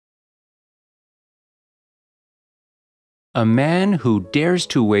A man who dares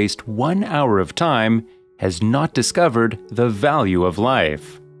to waste 1 hour of time has not discovered the value of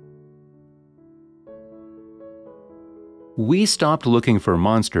life. We stopped looking for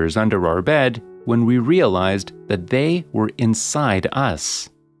monsters under our bed when we realized that they were inside us.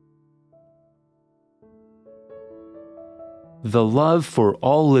 The love for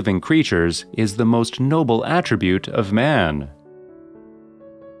all living creatures is the most noble attribute of man.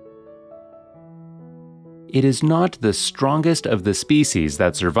 It is not the strongest of the species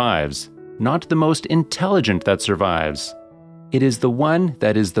that survives, not the most intelligent that survives. It is the one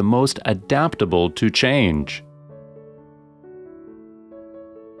that is the most adaptable to change.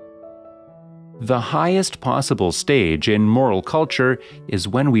 The highest possible stage in moral culture is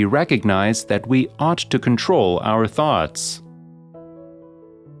when we recognize that we ought to control our thoughts.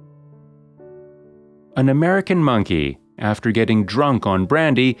 An American monkey, after getting drunk on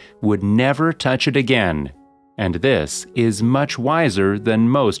brandy, would never touch it again, and this is much wiser than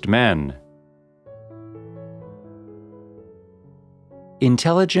most men.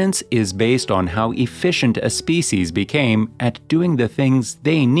 Intelligence is based on how efficient a species became at doing the things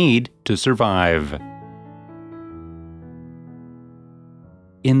they need to survive.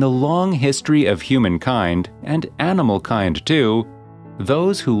 In the long history of humankind, and animal kind too,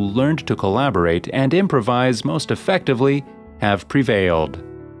 those who learned to collaborate and improvise most effectively have prevailed.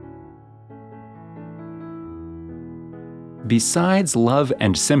 Besides love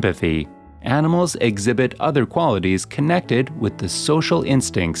and sympathy, animals exhibit other qualities connected with the social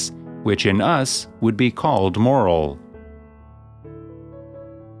instincts, which in us would be called moral.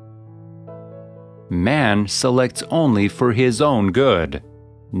 Man selects only for his own good,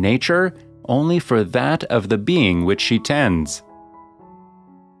 nature only for that of the being which she tends.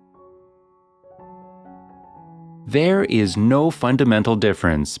 There is no fundamental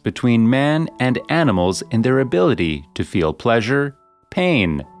difference between man and animals in their ability to feel pleasure,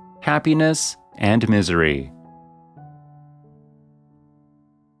 pain, happiness, and misery.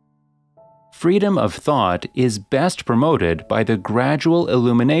 Freedom of thought is best promoted by the gradual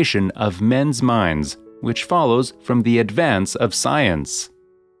illumination of men's minds, which follows from the advance of science.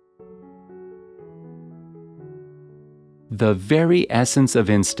 The very essence of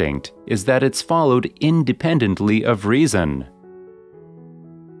instinct is that it's followed independently of reason.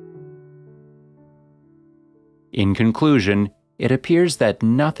 In conclusion, it appears that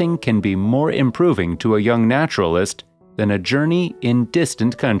nothing can be more improving to a young naturalist than a journey in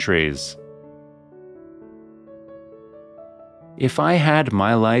distant countries. If I had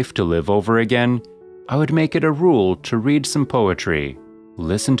my life to live over again, I would make it a rule to read some poetry,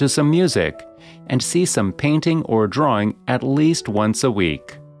 listen to some music, and see some painting or drawing at least once a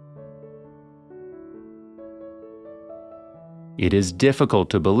week. It is difficult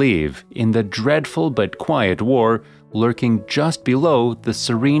to believe in the dreadful but quiet war lurking just below the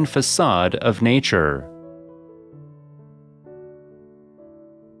serene facade of nature.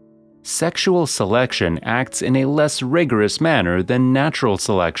 Sexual selection acts in a less rigorous manner than natural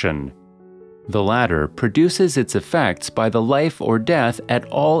selection. The latter produces its effects by the life or death at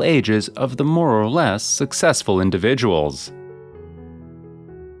all ages of the more or less successful individuals.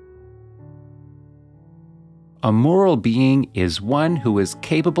 A moral being is one who is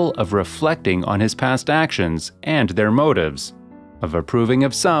capable of reflecting on his past actions and their motives, of approving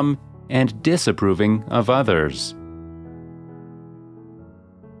of some and disapproving of others.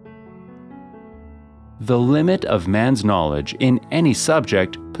 The limit of man's knowledge in any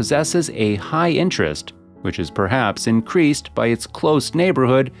subject possesses a high interest, which is perhaps increased by its close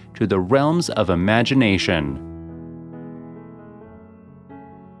neighborhood to the realms of imagination.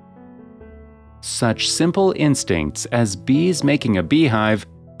 Such simple instincts as bees making a beehive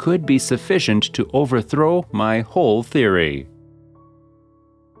could be sufficient to overthrow my whole theory.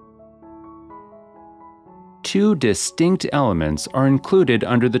 Two distinct elements are included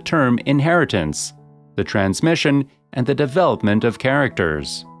under the term inheritance: the transmission and the development of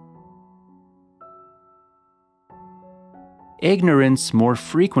characters. Ignorance more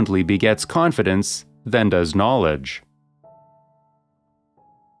frequently begets confidence than does knowledge.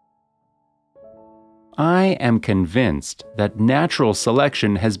 I am convinced that natural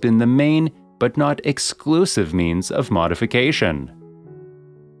selection has been the main but not exclusive means of modification.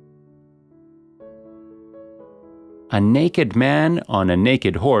 A naked man on a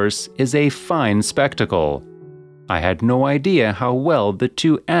naked horse is a fine spectacle. I had no idea how well the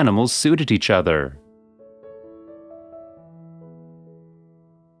two animals suited each other.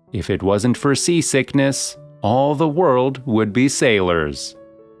 If it wasn't for seasickness, all the world would be sailors.